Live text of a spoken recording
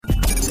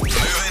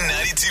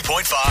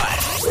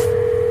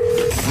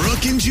92.5.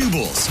 Brooke and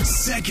Jubal's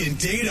second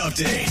date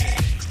update.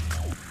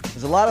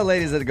 There's a lot of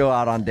ladies that go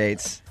out on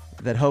dates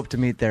that hope to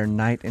meet their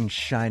knight in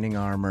shining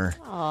armor.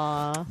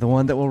 Aww. The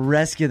one that will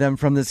rescue them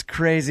from this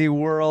crazy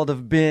world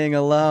of being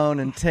alone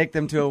and take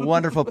them to a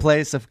wonderful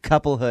place of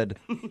couplehood.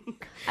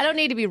 I don't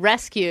need to be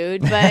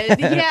rescued, but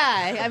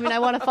yeah, I mean,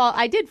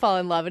 I did fall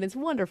in love, and it's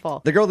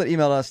wonderful. The girl that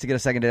emailed us to get a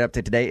second date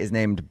update today is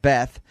named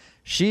Beth.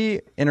 She,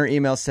 in her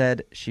email,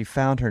 said she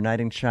found her knight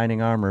in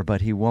shining armor,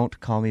 but he won't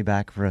call me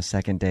back for a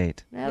second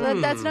date. Now,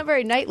 that's not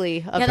very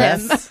knightly of him.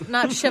 That's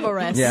not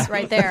chivalrous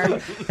right there.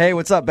 Hey,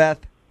 what's up, Beth?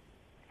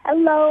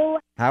 Hello.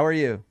 How are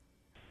you?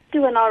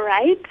 Doing all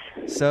right.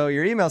 So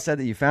your email said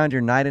that you found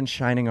your knight in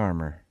shining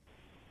armor.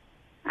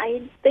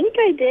 I think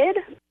I did.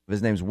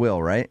 His name's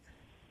Will, right?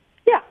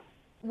 Yeah.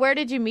 Where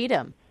did you meet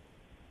him?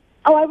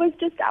 Oh, I was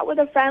just out with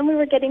a friend. We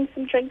were getting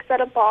some drinks at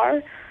a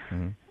bar.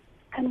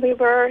 And we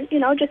were,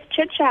 just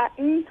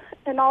chit-chatting.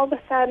 And all of a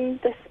sudden,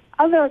 this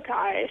other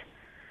guy,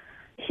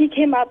 he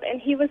came up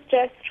and he was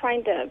just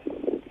trying to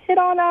hit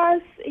on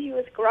us. He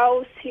was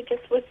gross. He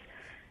just was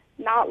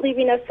not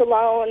leaving us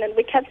alone. And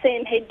we kept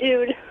saying, hey,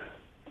 dude,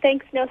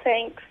 thanks, no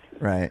thanks.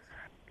 Right.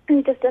 And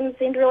he just didn't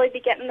seem to really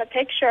be getting the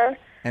picture.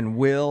 And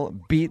Will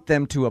beat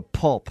them to a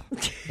pulp.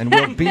 And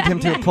Will beat him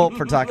to a pulp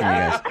for talking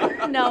to you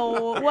guys.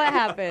 No, what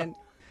happened?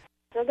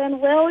 So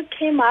then Will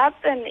came up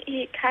and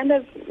he kind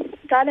of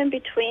got in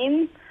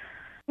between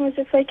and was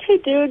just like, hey,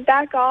 dude,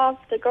 back off.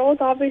 The girls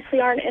obviously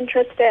aren't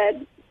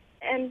interested.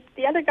 And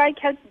the other guy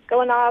kept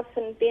going off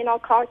and being all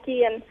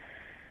cocky. And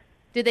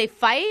Did they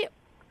fight?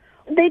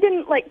 they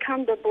didn't,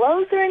 come to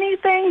blows or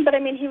anything. But, I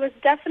mean, he was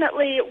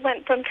definitely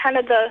went from kind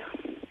of the,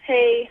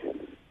 hey,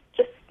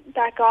 just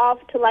back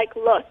off to,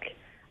 look,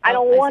 I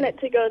don't want it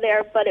to go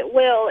there, but it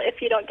will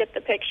if you don't get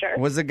the picture.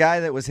 Was the guy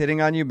that was hitting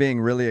on you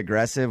being really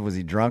aggressive? Was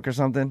he drunk or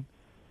something?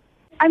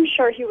 I'm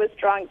sure he was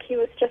drunk. He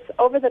was just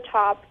over the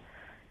top.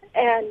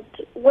 And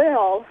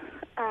Will,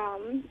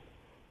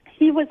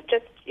 he was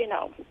just,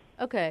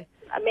 Okay.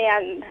 a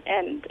man,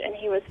 and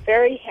he was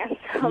very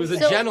handsome. He was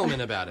a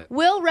gentleman about it.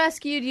 Will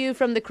rescued you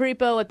from the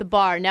creepo at the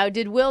bar. Now,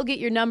 did Will get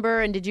your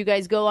number, and did you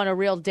guys go on a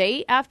real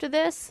date after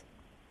this?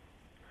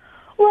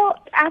 Well,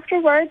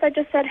 afterwards, I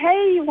just said,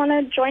 hey, you want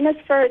to join us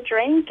for a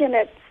drink? And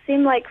it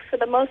seemed like, for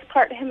the most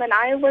part, him and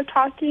I were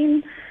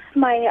talking.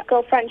 My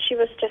girlfriend, she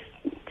was just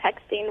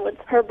texting with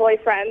her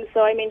boyfriend,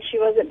 so, I mean, she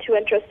wasn't too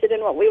interested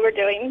in what we were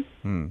doing.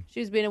 She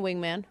was being a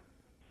wingman.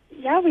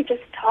 Yeah, we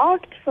just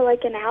talked for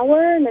an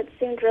hour, and it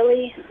seemed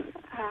really,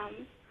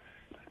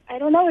 I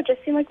don't know, it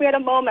just seemed like we had a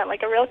moment,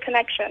 a real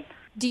connection.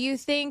 Do you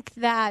think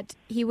that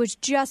he was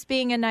just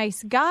being a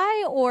nice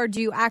guy, or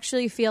do you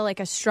actually feel like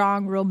a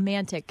strong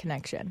romantic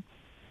connection?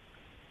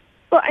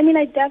 Well, I mean,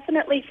 I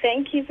definitely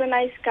think he's a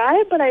nice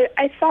guy, but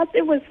I thought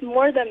it was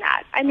more than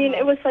that. I mean,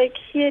 it was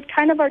he had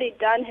kind of already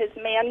done his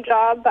man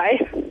job by,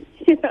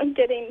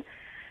 getting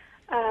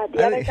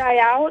the other guy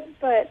out,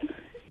 but...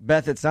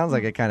 Beth, it sounds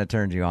like it kind of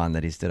turned you on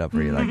that he stood up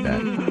for you like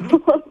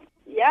that.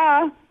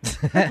 Yeah.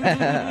 All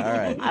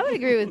right. I would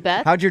agree with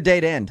Beth. How'd your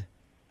date end?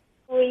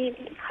 We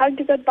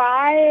hugged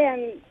goodbye,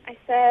 and I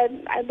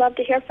said, I'd love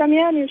to hear from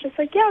you, and he was just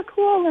like, yeah,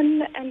 cool,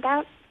 and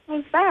that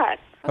was that.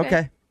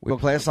 Okay. We'll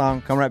play a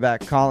song, come right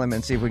back, call him,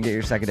 and see if we can get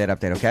your second date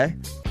update, okay?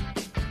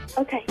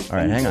 Okay. All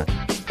right, hang on.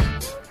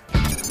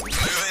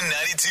 Moving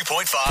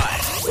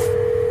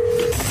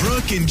 92.5.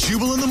 Brooke and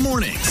Jubal in the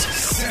mornings.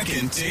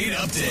 Second date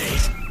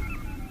update.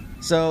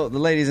 So, the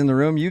ladies in the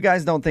room, you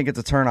guys don't think it's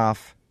a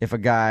turnoff if a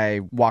guy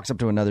walks up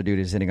to another dude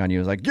who's hitting on you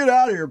and is like, get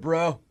out of here,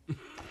 bro.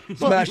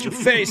 Smash your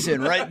face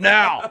in right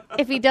now.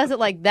 If he does it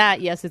like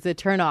that, yes, it's a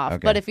turnoff. Okay.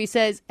 But if he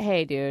says,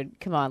 hey, dude,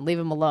 come on, leave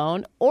him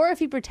alone, or if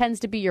he pretends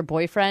to be your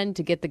boyfriend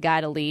to get the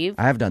guy to leave,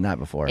 I have done that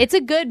before. it's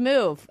a good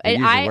move. It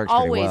usually I works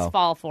pretty always well.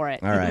 fall for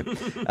it. All right.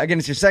 Again,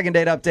 it's your second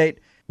date update.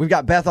 We've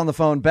got Beth on the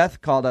phone.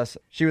 Beth called us.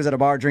 She was at a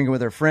bar drinking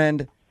with her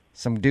friend.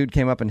 Some dude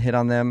came up and hit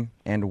on them,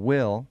 and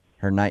Will,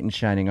 her knight in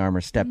shining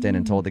armor, stepped in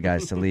and told the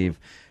guys to leave.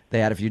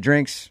 They had a few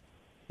drinks,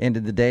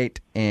 ended the date,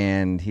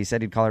 and he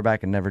said he'd call her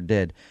back and never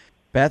did.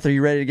 Beth, are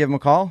you ready to give him a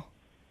call?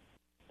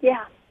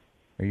 Yeah.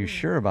 Are you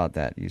sure about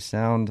that? You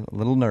sound a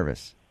little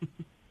nervous.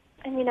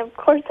 I mean, of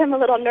course I'm a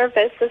little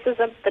nervous. This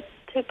isn't the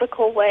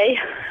typical way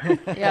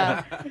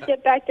Yeah. to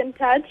get back in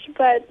touch,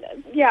 but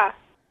yeah.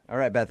 All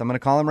right, Beth, I'm going to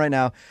call him right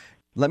now.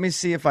 Let me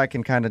see if I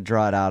can kind of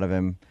draw it out of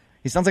him.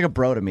 He sounds like a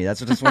bro to me. That's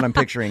just what I'm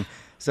picturing.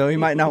 So he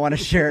might not want to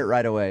share it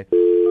right away.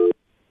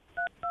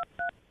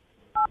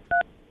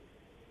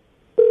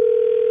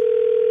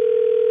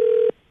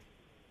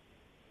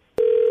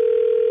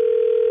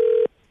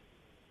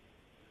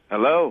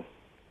 Hello.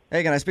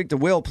 Hey, can I speak to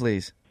Will,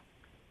 please?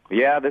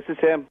 Yeah, this is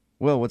him.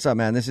 Will, what's up,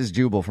 man? This is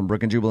Jubal from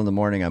Brooke and Jubal in the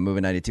Morning. I'm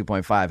moving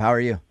 92.5. How are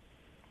you?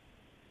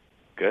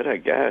 Good, I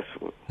guess.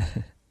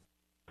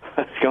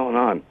 What's going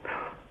on?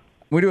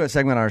 We do a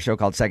segment on our show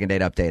called Second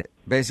Date Update.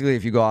 Basically,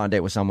 if you go out on a date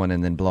with someone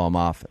and then blow them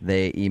off,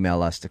 they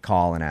email us to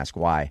call and ask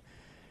why.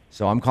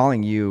 So I'm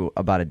calling you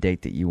about a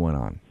date that you went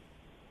on.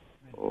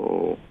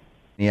 Oh,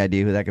 Any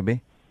idea who that could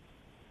be?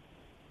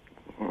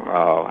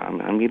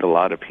 I meet a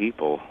lot of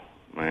people.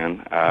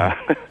 man.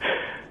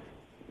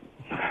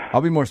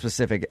 I'll be more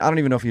specific. I don't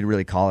even know if you'd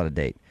really call it a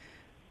date.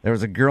 There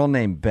was a girl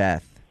named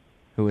Beth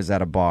who was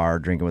at a bar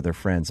drinking with her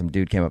friends. Some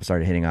dude came up,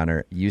 started hitting on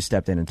her. You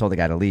stepped in and told the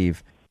guy to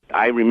leave.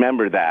 I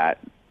remember that.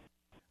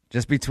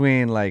 Just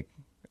between, like,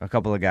 a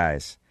couple of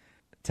guys.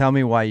 Tell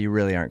me why you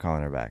really aren't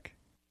calling her back.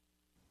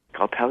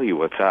 I'll tell you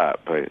what's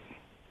up, but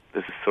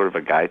this is sort of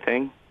a guy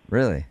thing.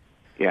 Really?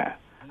 Yeah.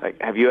 Like,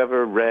 have you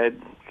ever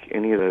read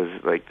any of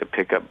those, like, the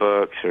pickup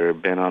books or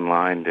been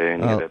online to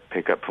any of the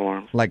pickup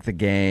forums? Like The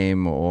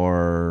Game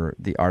or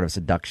The Art of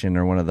Seduction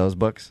or one of those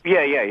books?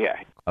 Yeah.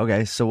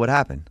 Okay, so what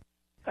happened?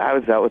 I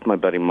was out with my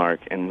buddy Mark,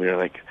 and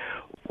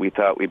we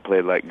thought we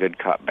played, like, good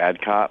cop, bad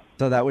cop.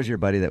 So that was your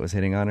buddy that was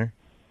hitting on her?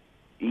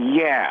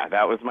 Yeah,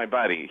 that was my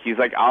buddy. He's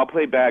like, I'll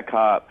play bad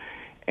cop,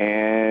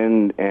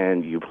 and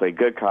you play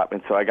good cop.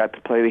 And so I got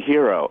to play the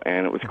hero,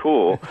 and it was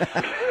cool.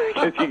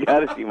 Because you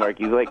got to see Mark.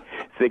 He's like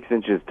 6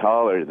 inches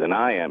taller than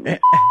I am. He's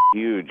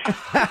huge.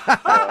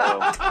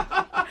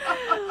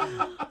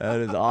 That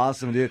is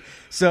awesome, dude.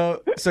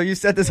 So you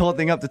set this whole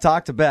thing up to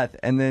talk to Beth,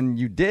 and then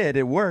you did.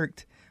 It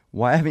worked.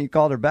 Why haven't you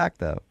called her back,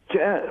 though?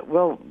 Yeah,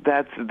 well,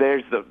 there's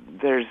a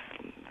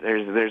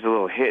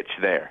little hitch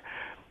there.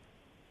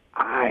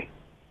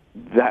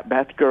 That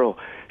Beth girl,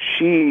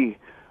 she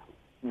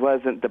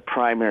wasn't the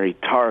primary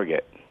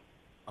target.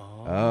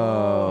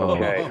 Oh.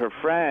 Okay, her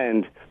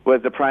friend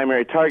was the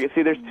primary target.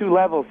 See, there's two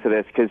levels to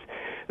this, because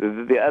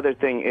the other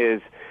thing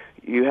is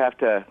you have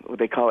to, what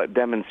they call it,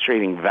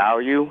 demonstrating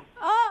value.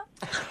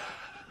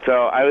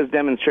 So I was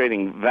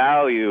demonstrating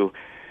value,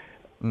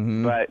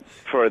 but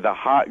for the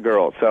hot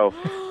girl. So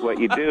what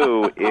you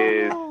do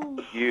is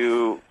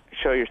you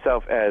show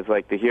yourself as,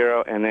 like, the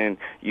hero, and then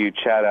you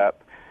chat up.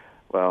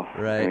 Well,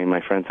 right. I mean, my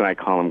friends and I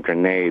call them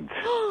grenades.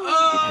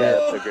 You chat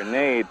up the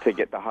grenade to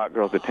get the hot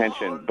girl's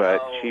attention,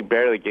 but she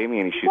barely gave me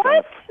any. She's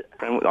on the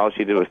friend. All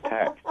she did was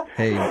text.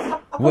 Hey,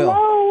 Will.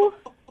 Hello?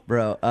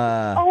 Bro,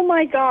 Oh,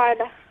 my God.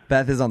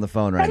 Beth is on the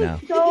phone right now.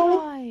 That is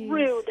so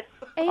rude.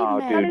 Oh,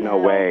 Amen. dude, That is no so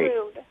way.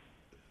 rude.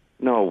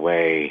 No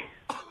way.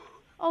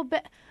 Oh,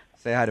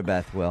 Say hi to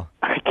Beth, Will.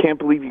 I can't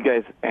believe you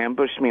guys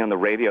ambushed me on the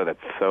radio.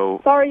 That's so...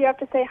 Sorry, you have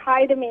to say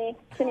hi to me.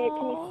 Can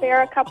you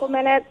spare a couple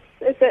minutes?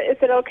 Is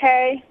it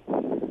okay?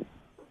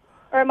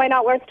 Or am I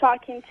not worth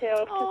talking to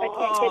because I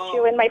can't get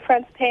you in my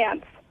friend's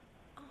pants?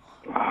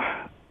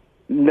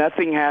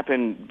 Nothing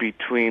happened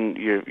between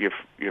your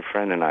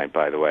friend and I,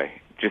 by the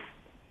way. Just...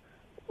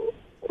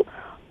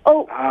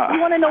 Oh, you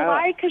want to know I don't-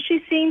 why? Because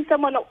she's seeing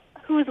someone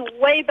who's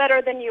way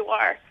better than you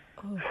are.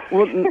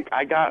 Well,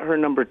 I got her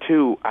number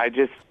too.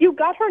 You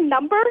got her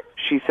number?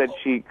 She said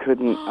she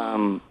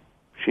couldn't,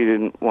 she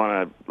didn't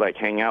want to, like,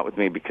 hang out with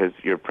me because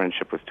your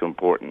friendship was too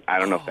important. I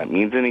don't know if that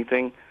means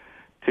anything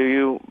to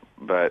you,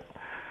 but...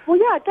 Well,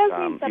 yeah, it does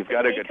mean something you've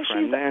got a to me good because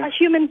friend she's there? a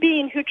human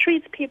being who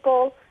treats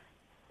people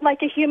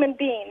like a human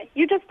being.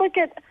 You just look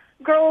at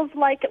girls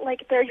like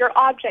they're your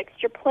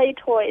objects, your play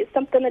toys,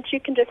 something that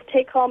you can just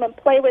take home and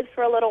play with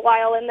for a little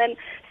while and then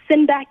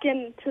send back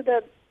into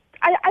the...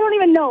 I don't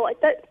even know.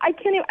 I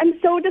can't even, I'm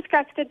so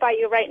disgusted by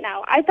you right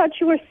now. I thought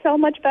you were so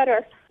much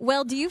better.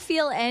 Well, do you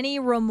feel any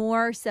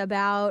remorse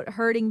about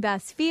hurting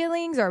Beth's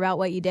feelings or about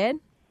what you did?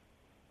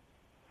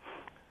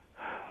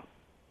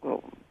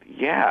 Well,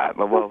 yeah.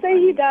 Well, say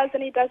he does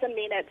and he doesn't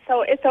mean it,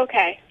 so it's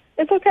okay.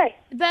 It's okay.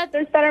 Beth,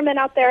 There's better men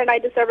out there, and I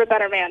deserve a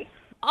better man.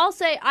 I'll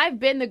say I've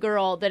been the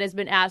girl that has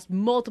been asked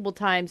multiple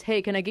times,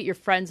 hey, can I get your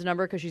friend's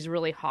number because she's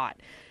really hot?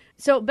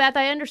 So, Beth,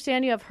 I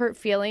understand you have hurt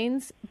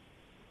feelings,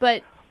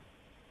 but,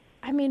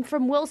 I mean,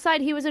 from Will's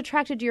side, he was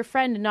attracted to your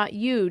friend and not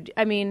you.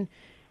 I mean...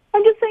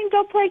 I'm just saying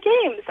don't play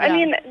games. Yeah. I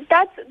mean,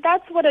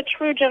 that's what a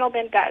true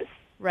gentleman does.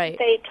 Right.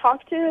 They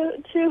talk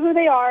to who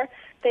they are.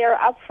 They are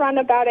upfront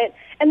about it.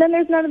 And then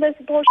there's none of this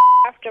bullshit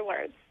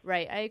afterwards.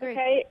 Right, I agree.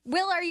 Okay?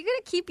 Will, are you going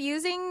to keep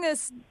using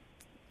this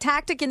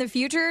tactic in the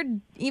future,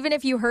 even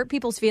if you hurt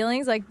people's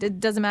feelings? Like,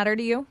 it doesn't matter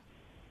to you?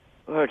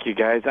 Look, you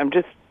guys, I'm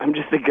just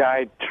a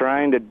guy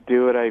trying to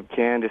do what I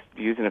can, just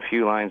using a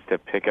few lines to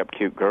pick up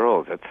cute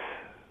girls. That's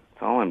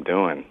all I'm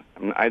doing.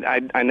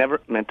 I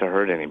never meant to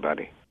hurt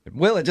anybody.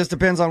 Will, it just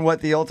depends on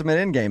what the ultimate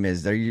end game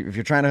is. If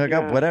you're trying to hook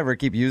up, whatever,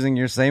 keep using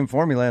your same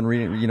formula and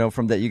reading,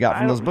 from that you got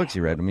from those books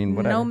you read. I mean,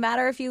 whatever. No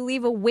matter if you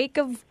leave a wake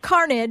of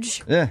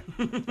carnage. Yeah.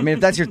 I mean, if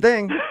that's your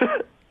thing,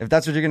 if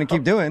that's what you're going to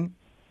keep doing.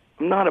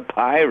 I'm not a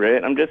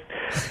pirate. I'm just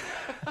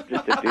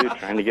a dude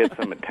trying to get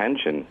some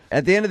attention.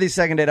 At the end of these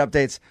second date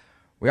updates,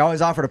 we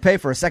always offer to pay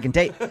for a second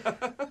date.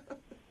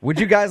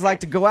 Would you guys like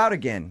to go out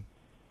again?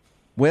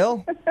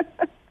 Will?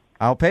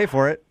 I'll pay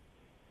for it.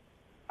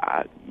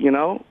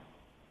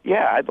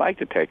 Yeah, I'd like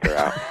to take her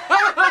out.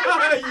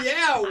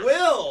 Yeah,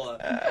 Will.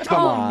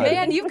 Come on.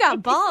 Man, you've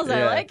got balls. I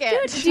Yeah. like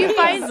it.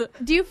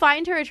 Do you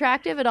find her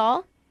attractive at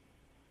all?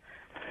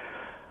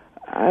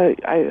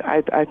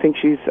 I think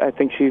she's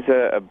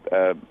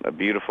a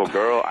beautiful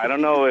girl. I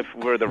don't know if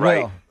we're the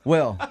right.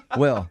 Will.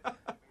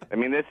 I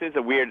mean, this is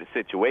a weird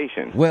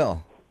situation.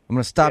 Will. I'm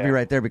going to stop Yeah. you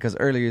right there because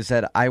earlier you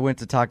said I went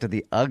to talk to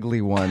the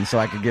ugly one so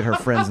I could get her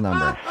friend's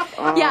number.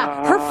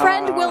 Yeah, her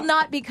friend will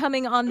not be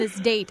coming on this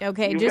date,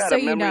 okay? You Just got so a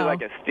you memory know.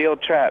 like a steel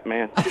trap,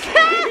 man.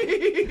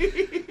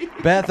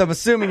 Beth, I'm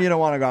assuming you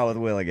don't want to go out with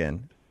Will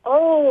again.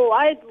 Oh,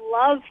 I'd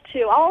love to.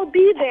 I'll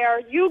be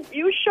there. You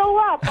show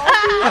up.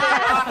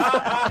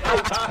 I'll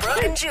be there.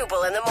 Brooke and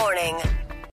Jubal in the morning.